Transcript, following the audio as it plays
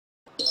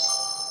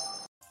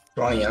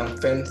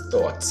Triumphant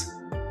thoughts,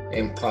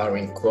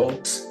 empowering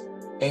quotes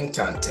and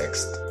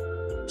context,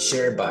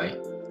 shared by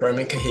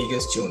Herman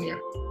Cahigas Jr.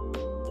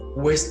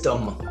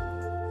 Wisdom,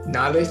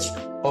 knowledge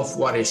of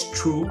what is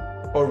true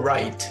or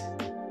right,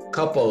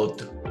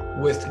 coupled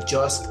with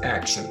just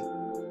action.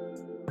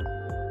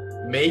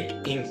 Make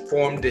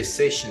informed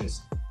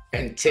decisions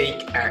and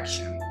take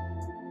action.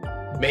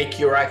 Make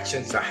your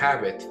actions a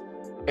habit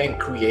and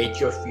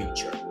create your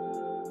future.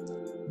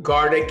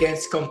 Guard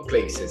against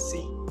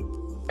complacency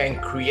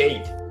and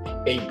create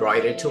a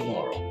brighter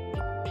tomorrow.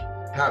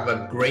 Have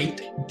a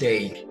great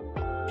day.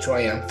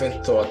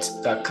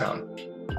 TriumphantThoughts.com